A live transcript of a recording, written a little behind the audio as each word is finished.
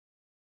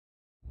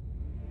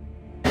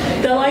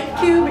The Life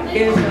Cube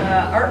is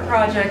an art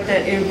project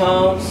that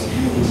involves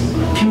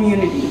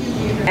community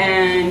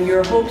and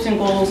your hopes and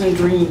goals and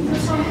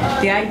dreams.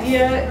 The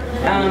idea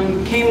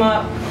came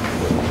up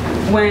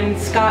when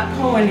Scott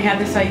Cohen had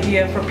this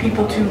idea for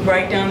people to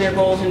write down their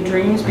goals and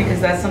dreams,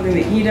 because that's something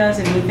that he does,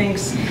 and he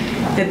thinks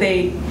that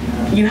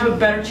you have a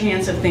better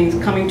chance of things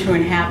coming true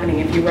and happening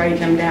if you write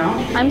them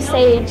down. I'm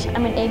Sage.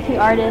 I'm an AP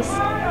artist.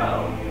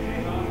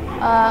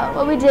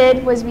 What we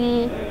did was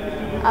we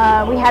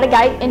had a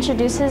guy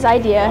introduce his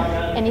idea,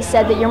 and he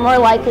said that you're more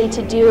likely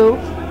to do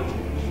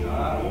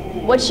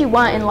what you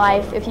want in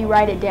life if you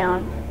write it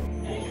down.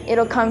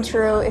 It'll come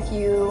true if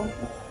you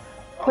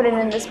put it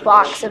in this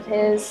box of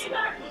his.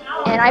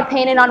 And I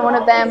painted on one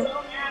of them.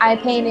 I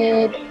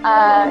painted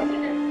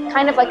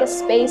kind of like a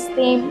space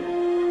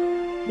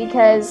theme,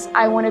 because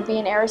I want to be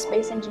an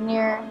aerospace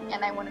engineer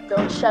and I want to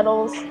build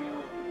shuttles.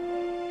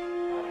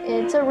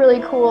 It's a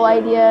really cool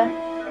idea,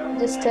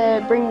 just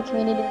to bring the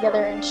community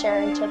together and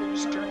share each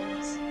other's dreams.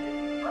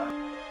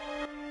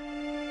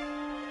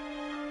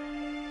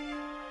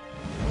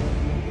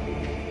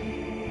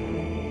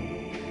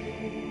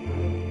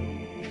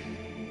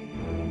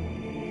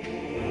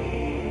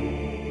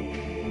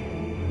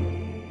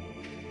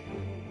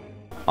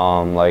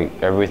 Like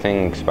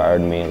everything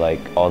inspired me, like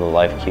all the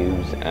life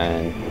cubes,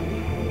 and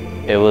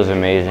it was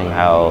amazing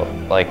how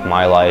like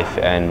my life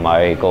and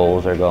my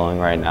goals are going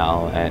right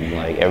now, and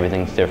like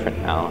everything's different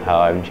now, how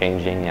I'm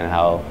changing and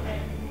how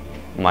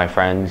my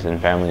friends and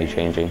family are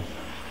changing.